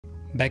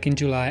Back in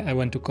July, I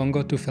went to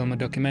Congo to film a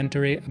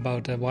documentary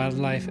about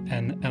wildlife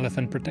and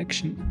elephant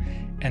protection.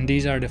 And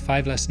these are the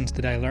 5 lessons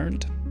that I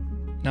learned.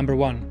 Number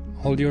 1,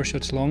 hold your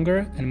shots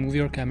longer and move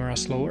your camera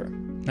slower.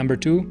 Number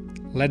 2,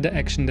 let the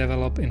action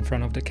develop in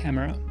front of the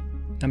camera.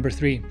 Number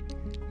 3,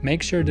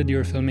 make sure that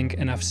you're filming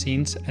enough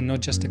scenes and not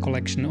just a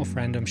collection of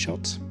random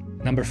shots.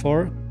 Number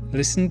 4,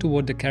 listen to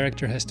what the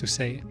character has to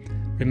say.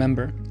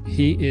 Remember,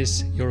 he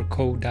is your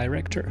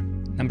co-director.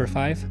 Number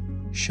 5,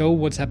 show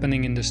what's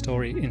happening in the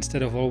story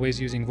instead of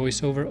always using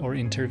voiceover or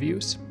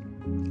interviews.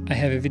 I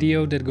have a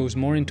video that goes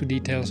more into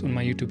details on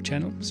my YouTube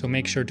channel, so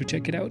make sure to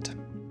check it out.